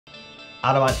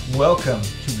Atomite, welcome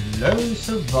to Lone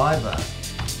Survivor.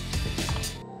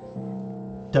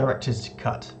 Director's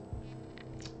Cut.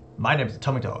 My name is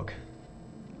Atomic Dog,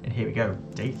 and here we go,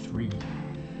 day 3.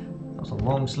 That was a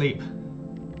long sleep.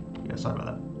 Yeah, sorry about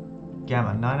that.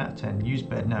 Gamma, 9 out of 10. Use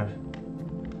bed, no.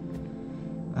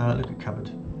 Look at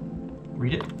cupboard.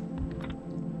 Read it.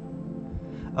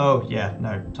 Oh, yeah,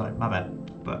 no, sorry, my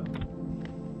bad. But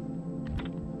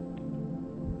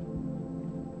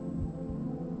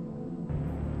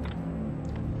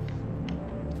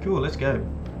cool, let's go.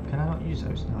 Can I not use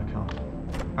those? No, I can't.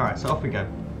 Alright, so off we go.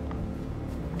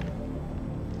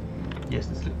 Yes,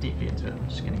 let's look deeply into it. I'm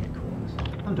just going to get cool on this.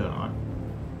 I'm doing alright.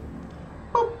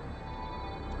 Boop.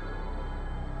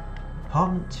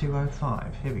 Apartment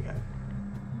 205. Here we go.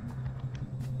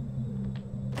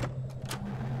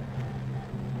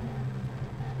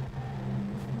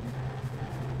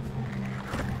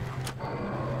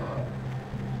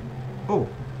 Oh,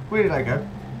 where did I go?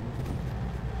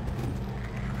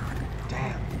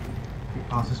 Damn. We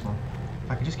passed this one.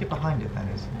 If I could just get behind it, that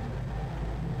is.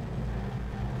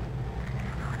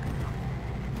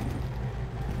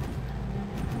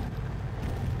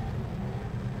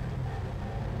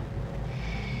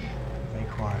 Very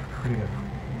quiet. Here we go.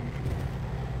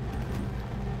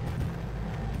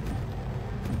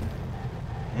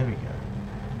 There we go.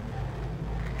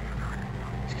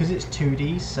 It's because it's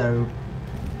 2D, so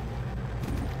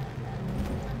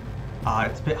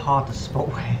it's a bit hard to spot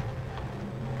where.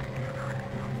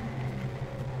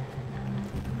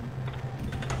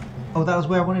 Oh, that was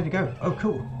where I wanted to go. Oh,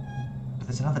 cool. But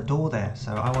there's another door there,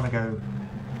 so I want to go.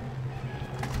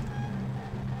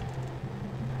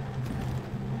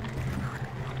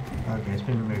 Okay, it's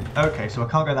been removed. Okay, so I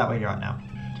can't go that way right now.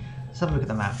 Let's have a look at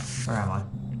the map. Where am I?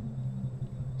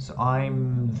 So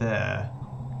I'm there.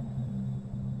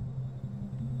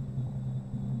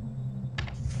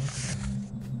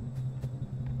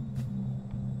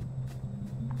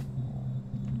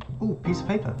 Oh, piece of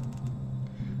paper.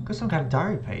 Got some kind of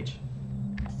diary page.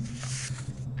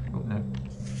 Oh, no.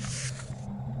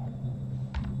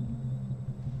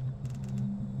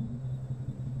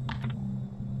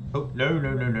 Oh, no,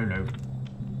 no, no, no, no.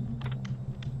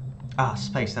 Ah,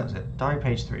 space, that was it. Diary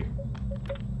page 3.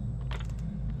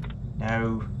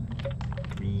 No.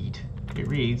 Read. It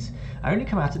reads, I only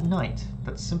come out at night.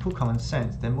 That's simple common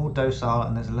sense. They're more docile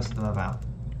and there's less of them about.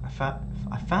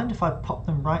 I found if I pop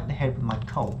them right in the head with my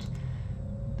Colt,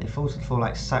 they fall to the floor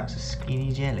like sacks of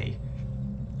skinny jelly.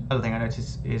 Other thing I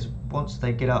noticed is once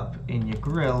they get up in your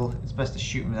grill, it's best to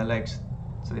shoot them in their legs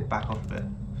so they back off a bit.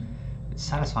 It's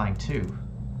satisfying too.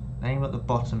 The name at the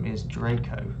bottom is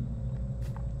Draco.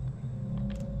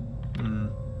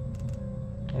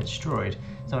 They're destroyed.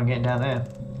 Someone getting down there.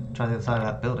 Try the other side of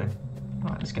that building.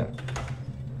 Alright, let's go.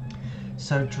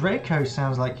 So Draco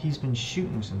sounds like he's been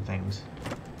shooting some things.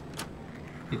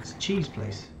 It's Cheese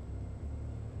Place.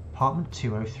 Apartment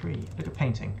 203. Look at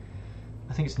painting.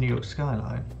 I think it's New York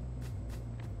skyline.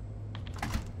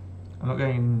 I'm not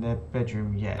going in their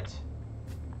bedroom yet.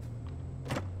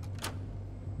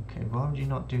 Okay, why would you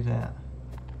not do that?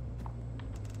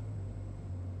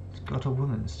 It's got a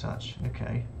woman's touch.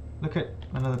 Okay. Look at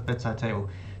another bedside table.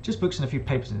 Just books and a few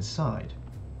papers inside.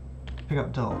 Pick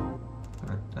up doll.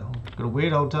 Got a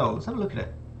weird old doll. Let's have a look at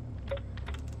it.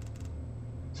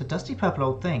 It's a dusty purple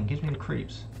old thing. Gives me the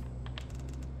creeps.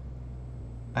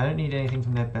 I don't need anything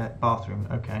from their bathroom.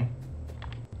 Okay.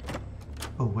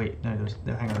 Oh wait, no,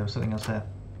 hang on, there was something else there.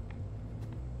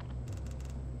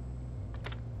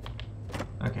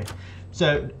 Okay,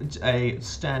 so it's a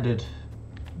standard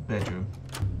bedroom.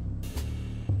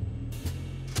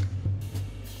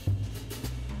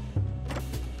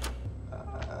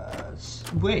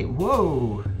 Wait,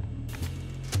 whoa!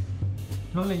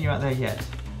 I'm not letting you out there yet.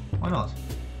 Why not?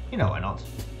 You know why not.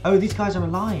 Oh, these guys are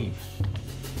alive.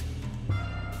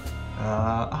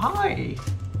 Hi!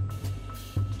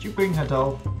 Did you bring her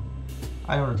doll?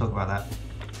 I don't want to talk about that.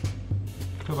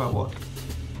 Talk about what?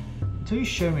 Until you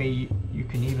show me you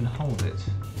can even hold it,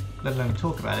 let alone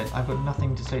talk about it, I've got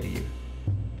nothing to say to you.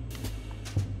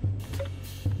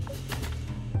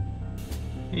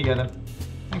 Here you go then.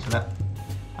 Thanks for that.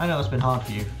 I know it's been hard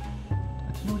for you. I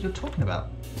don't know what you're talking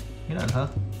about. You know, huh?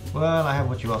 Well, I have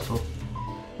what you asked for.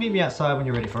 Meet me outside when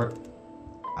you're ready for it.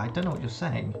 I don't know what you're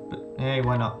saying, but hey,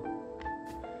 why not?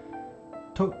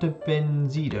 Talk to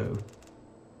Benzido.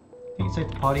 Think it's safe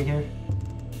to party here?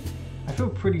 I feel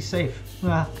pretty safe.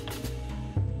 Ah.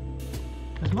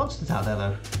 There's monsters out there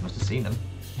though. You must have seen them.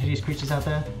 Hideous creatures out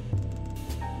there.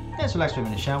 Let's relax for a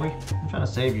minute, shall we? I'm trying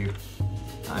to save you.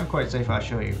 I'm quite safe, I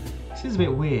assure you. This is a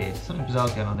bit weird. Something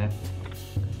bizarre's going on here.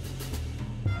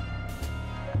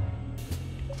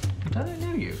 Don't I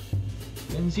know you?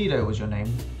 Benzido was your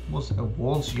name. Was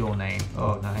your name.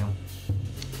 Oh, no, hang on.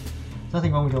 There's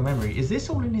nothing wrong with your memory. Is this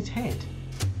all in his head?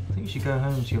 I think you should go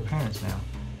home to your parents now.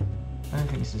 I don't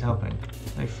think this is helping.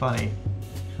 Very funny. You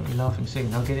won't be laughing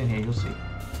soon. Now get in here, you'll see.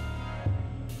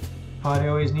 Party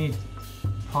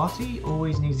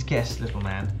always needs guests, little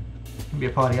man. Wouldn't be a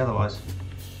party otherwise.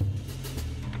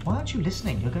 Why aren't you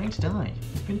listening? You're going to die.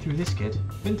 You've been through this, kid.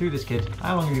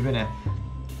 How long have you been here?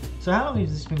 So how long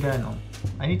has this been going on?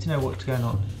 I need to know what's going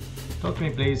on. Talk to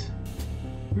me, please.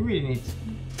 We really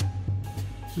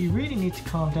need to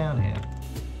calm down here.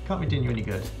 Can't be doing you any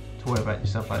good to worry about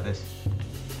yourself like this.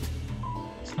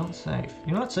 It's not safe.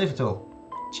 You're not safe at all.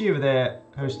 She over there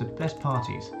hosts the best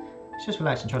parties. Just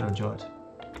relax and try to enjoy it.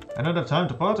 I don't have time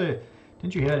to party.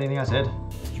 Didn't you hear anything I said?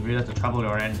 Did you realize the trouble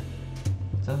you're in?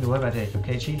 There's nothing to worry about here,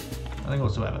 okay, Chief? Nothing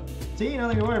whatsoever. See,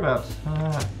 nothing to worry about.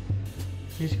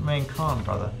 Please remain calm,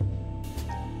 brother.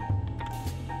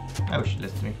 I wish you'd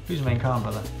listen to me. Please remain calm,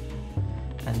 brother.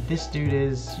 And this dude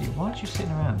is... Why aren't you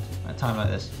sitting around at a time like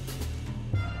this?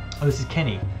 Oh, this is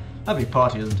Kenny. Lovely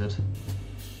party, isn't it?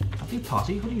 Lovely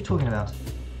party? What are you talking about?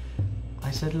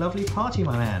 I said lovely party,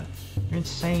 my man. You're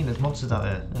insane. There's monsters out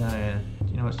there. Do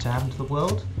you know what's to happen to the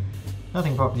world?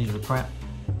 Nothing apart from usual crap.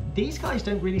 These guys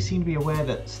don't really seem to be aware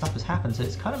that stuff has happened, so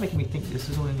it's kind of making me think this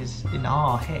is all in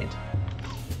our head.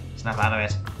 Snap out of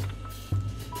it.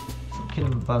 Stop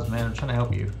killing the buzz, man. I'm trying to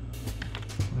help you.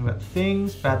 Talking about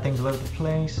things, bad things all over the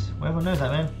place. Well, everyone knows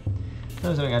that, man.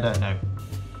 Knows something I don't know. I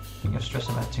think you're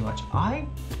stressing about it too much. I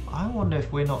wonder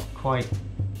if we're not quite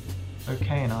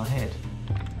okay in our head.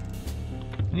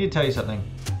 I need to tell you something.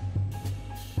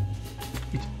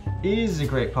 It is a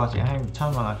great party. I'm having the time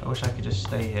of my life. I wish I could just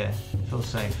stay here and feel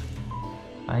safe.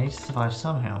 I need to survive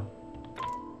somehow.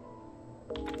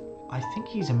 I think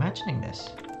he's imagining this.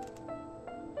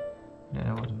 I don't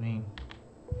know what to mean.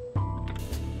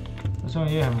 What's wrong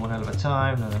with you? Having one hell of a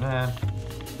time. No, no, no. I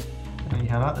don't know you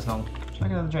held out this long. Should I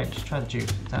get another drink? Just try the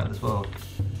juice. It's out of this world.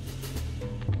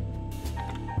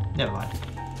 Never mind.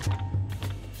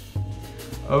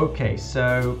 Okay,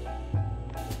 so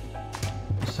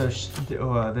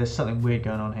there's something weird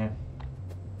going on here.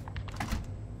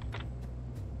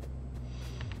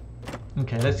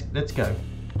 Okay, let's go.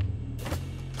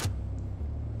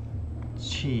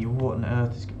 Gee, what on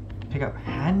earth is... Pick up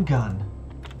handgun.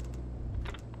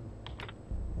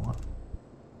 What?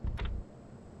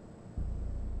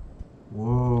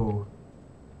 Whoa.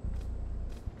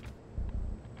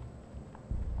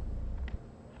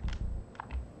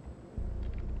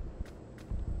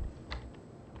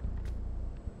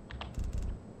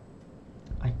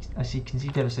 I can see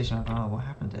devastation. Oh, what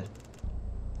happened there?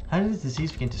 How did this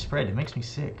disease begin to spread? It makes me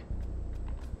sick.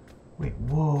 Wait,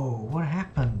 whoa, what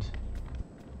happened?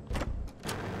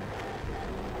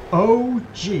 Oh,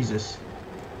 Jesus.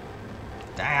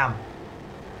 Damn.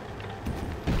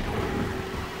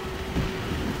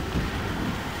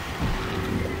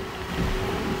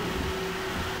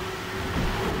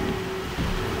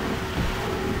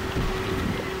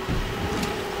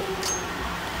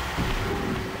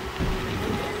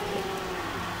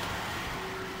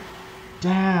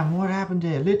 Damn, what happened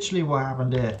here? Literally what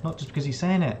happened here. Not just because he's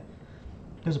saying it.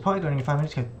 There's a party going on 5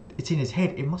 minutes ago. It's in his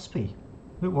head. It must be.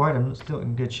 Look worried, I'm still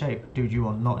in good shape. Dude, you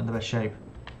are not in the best shape.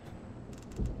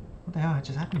 What the hell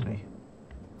just happened to me?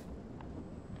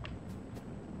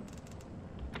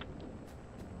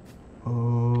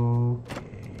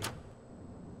 Okay.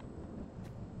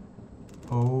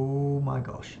 Oh my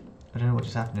gosh. I don't know what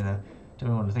just happened there.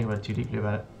 Don't want to think about it too deeply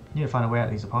about it. I need to find a way out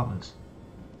of these apartments.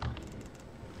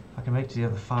 I can make it to the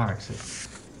other fire exit.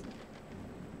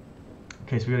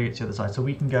 Okay, so we gotta get to the other side. So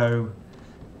we can go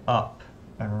up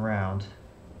and around.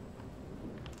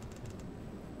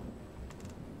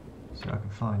 See what I can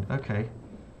find. Okay.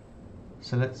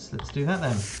 So let's do that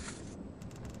then.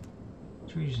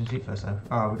 Should we use some sleep first though?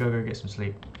 Alright, we gotta go get some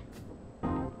sleep.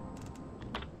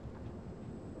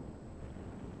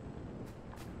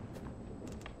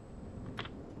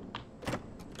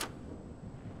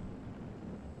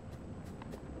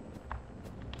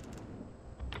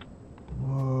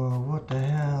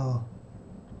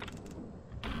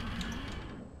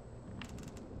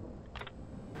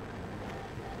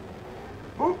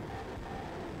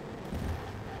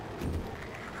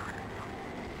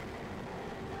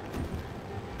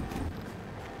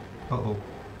 Uh-oh.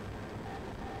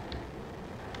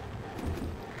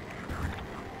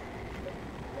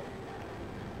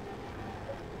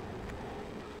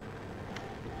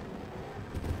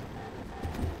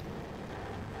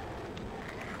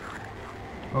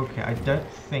 Okay, I don't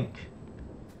think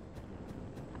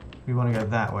we want to go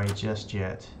that way just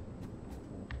yet.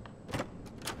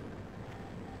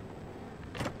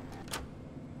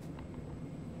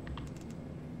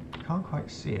 can't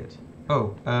quite see it.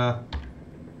 Oh,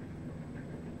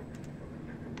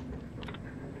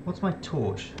 what's my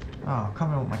torch? Oh, I can't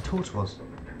remember what my torch was.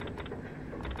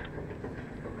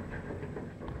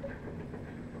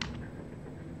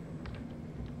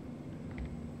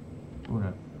 Oh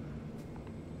no.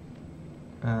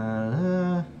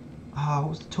 What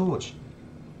was the torch?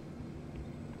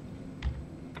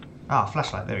 Ah,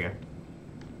 flashlight, there we go.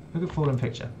 Look at fallen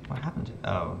picture. What happened?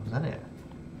 Oh, was that it?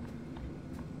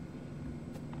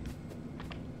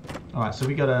 Alright, so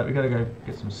we gotta go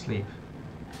get some sleep.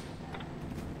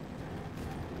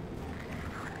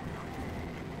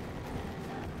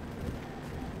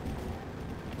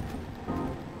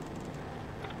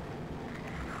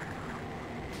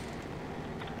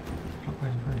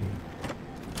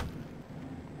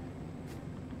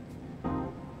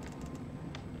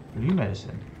 Blue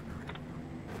medicine.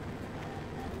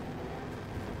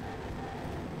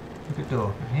 Look at the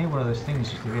door. I can hear one of those things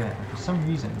just to get. And for some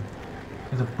reason,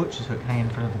 there's a butcher's hook hanging in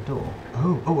front of the door.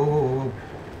 Oh.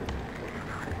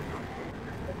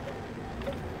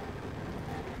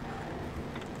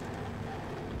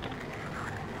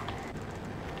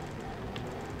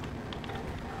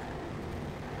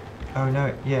 Oh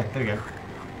no, yeah, there we go.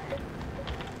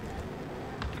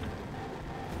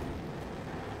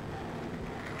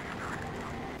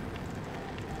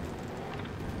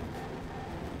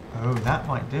 Oh, that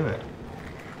might do it.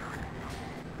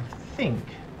 I think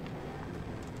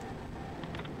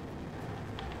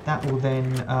that will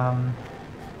then, so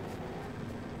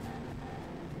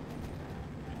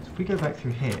if we go back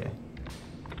through here,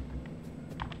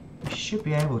 we should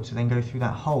be able to then go through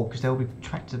that hole because they'll be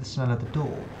attracted to the smell of the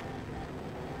door.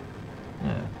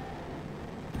 Yeah.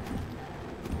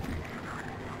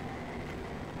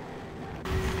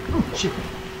 Oh, shit.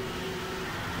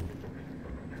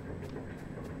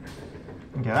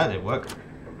 Okay, that didn't work.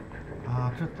 I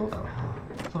could have thought that.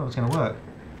 I thought it was going to work.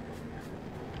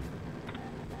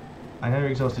 I know you're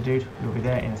exhausted, dude. We'll be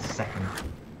there in a second.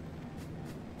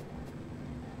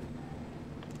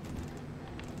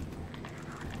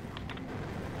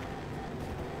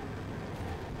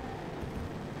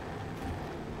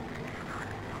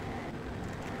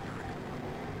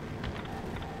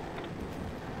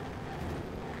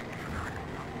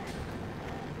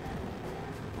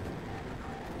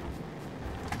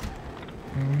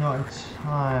 Not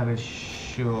entirely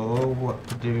sure what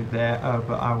to do there. Oh,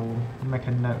 but I will make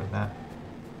a note of that.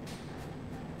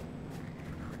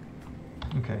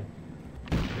 Okay.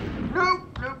 No!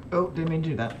 Oh, didn't mean to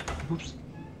do that. Oops.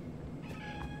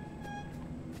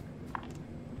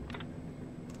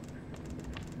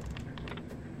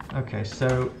 Okay,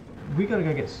 so we gotta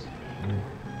go get.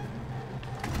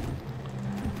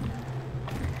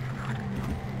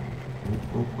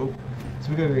 Oh. So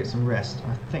we gotta go get some rest,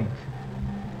 I think.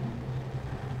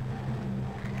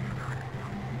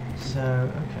 So,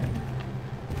 okay.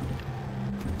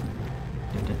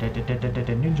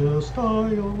 Ninja style.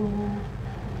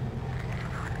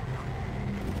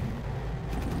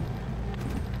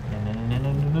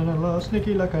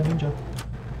 Sneaky like a ninja.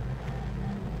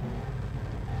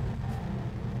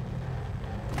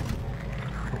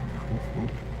 Ooh,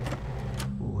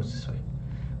 what's this way?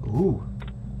 Ooh,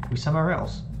 we somewhere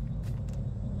else.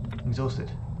 I'm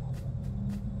exhausted.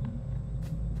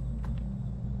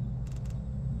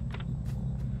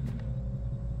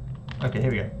 Okay,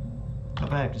 here we go. Not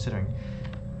bad considering.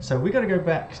 So we got to go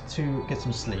back to get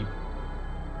some sleep.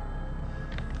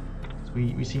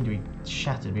 We seem to be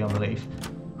shattered beyond belief.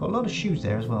 Got a lot of shoes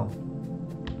there as well.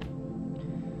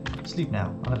 Sleep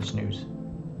now. I'll have a snooze.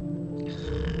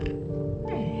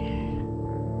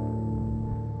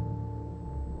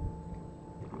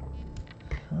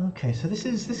 Okay, so this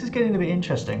is getting a bit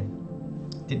interesting.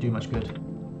 Didn't do much good.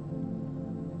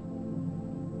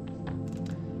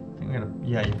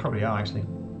 Yeah, you probably are actually.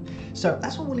 So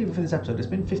that's what we'll leave it for this episode. It's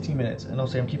been 15 minutes, and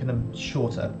obviously I'm keeping them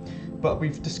shorter. But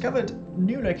we've discovered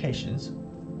new locations.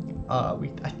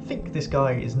 I think this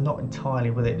guy is not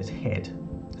entirely with it in his head.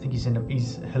 I think he's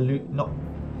not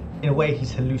in a way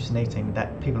he's hallucinating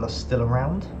that people are still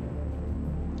around.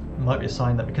 It might be a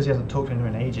sign that because he hasn't talked to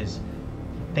anyone in ages,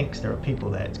 he thinks there are people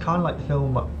there. It's kind of like the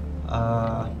film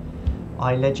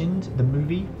I Legend, the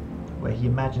movie, where he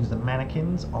imagines the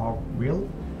mannequins are real.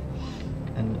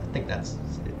 And I think that's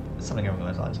something along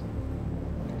those lines.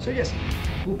 So yes,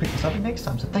 we'll pick this up next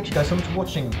time. So thank you guys so much for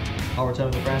watching. I'll return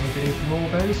with a brand new video for more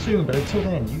very soon. But until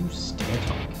then, you stay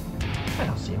atomic. And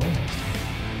I'll see you all next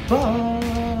time.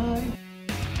 Bye!